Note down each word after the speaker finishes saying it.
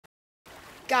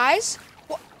Guys,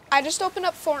 I just opened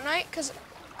up Fortnite because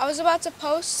I was about to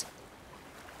post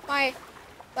my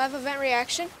live event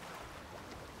reaction.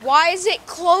 Why is it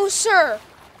closer?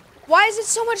 Why is it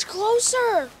so much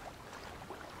closer?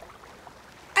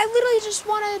 I literally just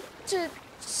wanted to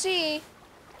see,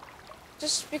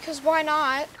 just because why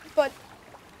not, but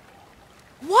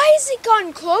why has it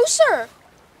gotten closer?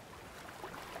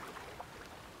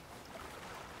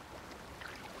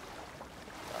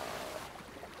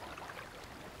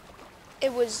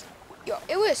 It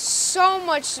was so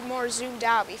much more zoomed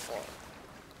out before.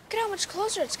 Look at how much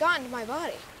closer it's gotten to my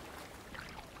body.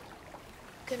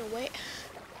 Gonna wait.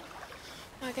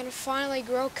 Am I gonna finally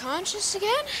grow conscious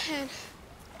again and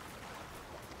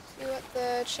see what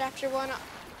the Chapter 1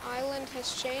 island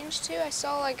has changed to? I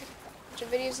saw like a bunch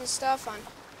of videos and stuff on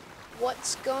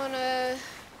what's gonna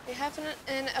be happening,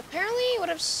 and apparently what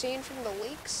I've seen from the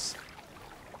leaks,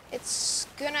 it's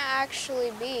gonna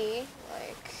actually be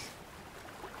like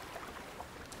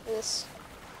this.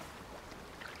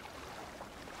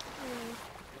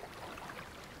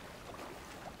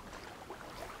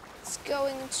 It's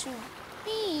going to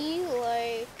be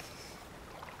like,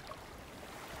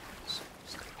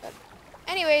 but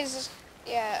anyways,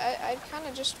 yeah, I kind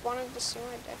of just wanted to see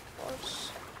my dead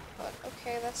corpse, but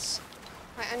okay, that's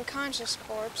my unconscious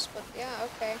corpse, but yeah,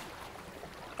 okay,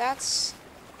 that's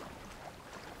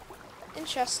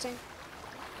interesting.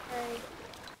 Alright.